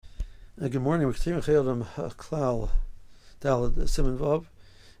Good morning. We're continuing Chayodim Klal, Dalad Siman Vav,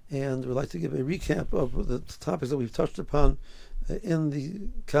 and we'd like to give a recap of the topics that we've touched upon in the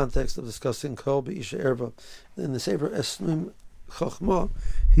context of discussing Kol B'Isha Erva. In the Sefer Esnim Chochma,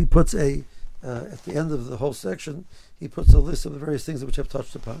 he puts at the end of the whole section, he puts a list of the various things that which have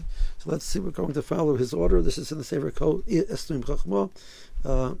touched upon. So let's see, we're going to follow his order. This is in the Sefer Kol Esnim Chochma.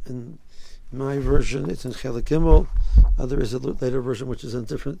 In my version, it's in Chelik Gimel. There is a later version which is in a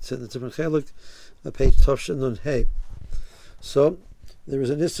different Chelik, page Tavshin Nun Hey. So there is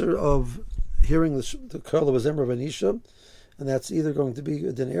an Isser of hearing the Kol of a Zemra Vanisha, and that's either going to be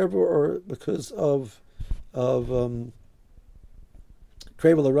a Din Erba or because of Kravel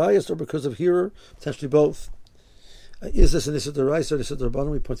Arayas, or because of hearer, potentially both. Is this an Isser D'Oraisa or Isser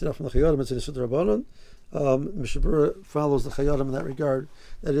D'Rabbanan? We pointed out from the Chayodim it's an Isser D'Rabbanan. Mishabura follows the Chayodim in that regard.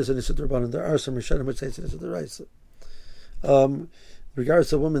 That is an Isser D'Rabbanan. There are some Rishonim which say it's an Isser D'Oraisa. Regards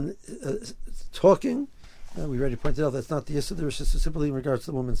to a woman talking, we already pointed out that's not the Isser. There is just simply in regards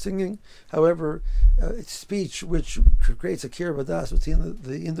to the woman singing. However, it's speech which creates a kir vadas between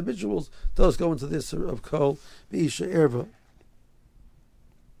the individuals does go into this of Kol B'Isha Erva.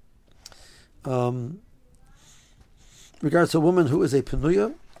 Regards to a woman who is a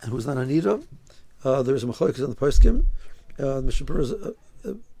penuya and who is not an nida, there is a machlokes on the poskim. Mishabura's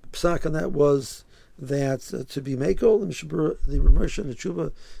psak on that was that to be mekel. The Mishabura, the Ramosha and the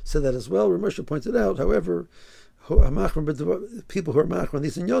Tshuva said that as well. Ramosha pointed out, however, people who are machmer on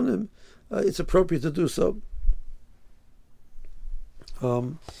these inyonim, it's appropriate to do so.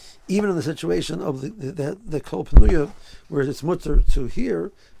 Even in the situation of the kol penuya, where it's mutter to hear,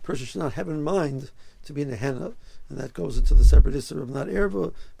 a person should not have in mind to be in a henna, and that goes into the separate issur of not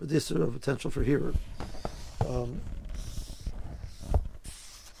erva, but the issur of potential for hearer.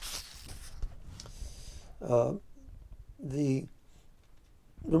 The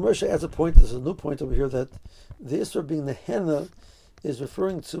Ramosha adds a point. There's a new point over here that the issur of being the henna is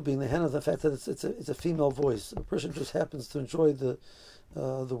referring to being the henna, the fact that it's a female voice. A person just happens to enjoy the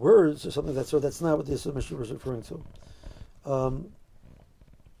words or something that's not what the issur Mishnah was referring to.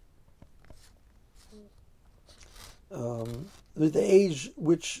 The age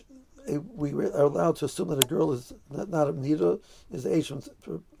which we are allowed to assume that a girl is not a nida is the age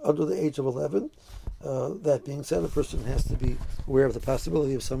under the age of 11. That being said, a person has to be aware of the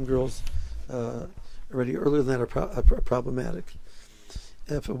possibility of some girls already earlier than that are problematic.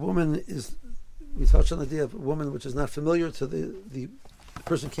 If a woman is, we touched on the idea of a woman which is not familiar to the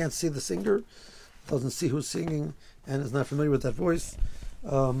person can't see the singer, doesn't see who's singing, and is not familiar with that voice.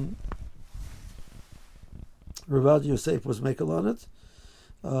 Ravad Yosef was makel on it.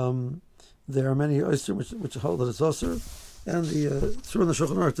 There are many oyster which hold that it's osir, and the through the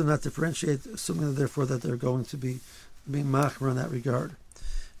Shulchan Aruch do not differentiate, assuming that therefore that they're going to be being machmer in that regard.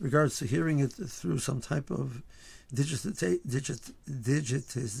 In regards to hearing it through some type of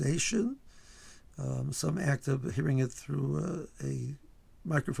digitization, some act of hearing it through a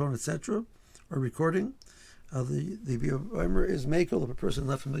microphone, etc., or recording, the Biyomer is makel if a person is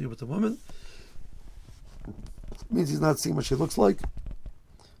not familiar with the woman. It means he's not seeing what she looks like.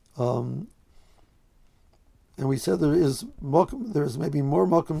 And we said there is maybe more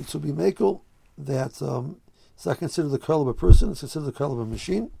malkum to be makel, that it's not considered the kol of a person, it's considered the kol of a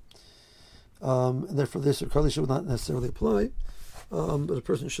machine. And therefore this kol would not necessarily apply. But a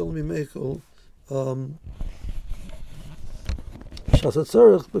person shouldn't be makel shasat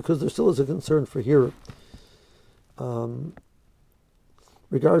tzarech, because there still is a concern for hearer.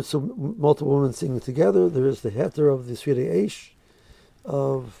 Regards to multiple women singing together, there is the heter of the Svira Eish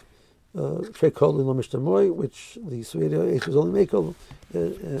of Shekol in Lomishtamoy, which the Svira Eish was only makel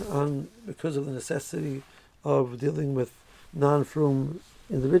on because of the necessity of dealing with non-frum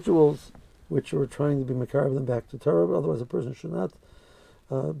individuals, which were trying to be makarev them back to Torah. But otherwise, a person should not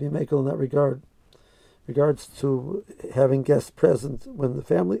be makel in that regard. Regards to having guests present when the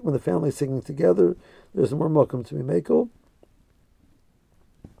family is singing together, there's more welcome to be makel.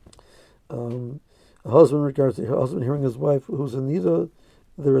 A husband, regards to her husband hearing his wife who's in nida,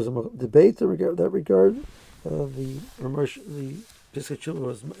 there is a debate in that regard. The Pesach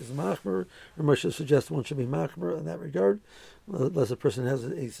Shuvah is machmer. Ramosha suggests one should be machmer in that regard, unless a person has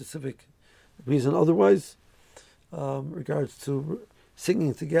a specific reason otherwise. Regards to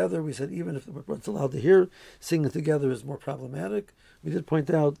singing together, we said even if what's allowed to hear, singing together is more problematic. We did point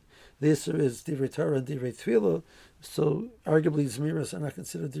out the issur is divrei Torah and divrei Tefilos, so arguably Zmiras are not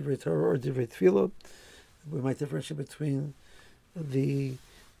considered divrei Torah or divrei Tefilos. We might differentiate between the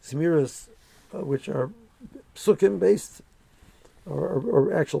Zmiras, which are psukim based,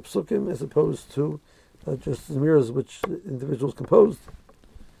 or actual psukim, as opposed to just Zmiras which individuals composed.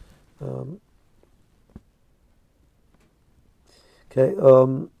 Okay,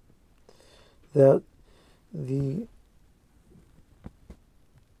 that the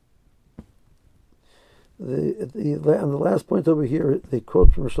on the last point over here, they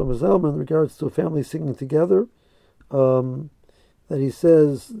quote from Shlomo Zalman in regards to a family singing together, that he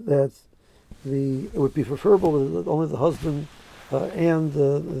says that it would be preferable that only the husband and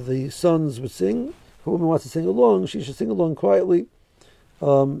the sons would sing. If a woman wants to sing along, she should sing along quietly.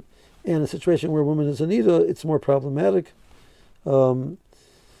 In a situation where a woman is Anita, it's more problematic. That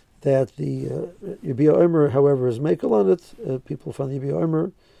the Yabia Omer, however, is makel on it. People find Yabia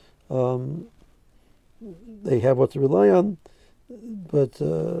Omer, they have what to rely on, but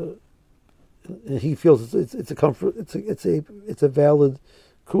he feels it's a comfort. It's a valid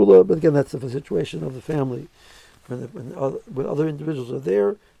kula. But again, that's the situation of the family. When other individuals are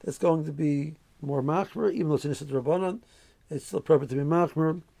there, that's going to be more machmer, even though it's innocent rabbanon. It's still appropriate to be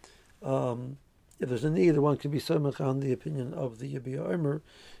machmer. If there's a need, one can be samech on the opinion of the Yabia Omer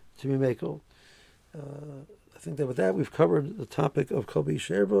to be makel. I think that with that we've covered the topic of Kol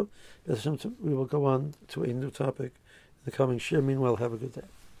B'Yisherva. We will go on to a new topic in the coming shir. Meanwhile, have a good day.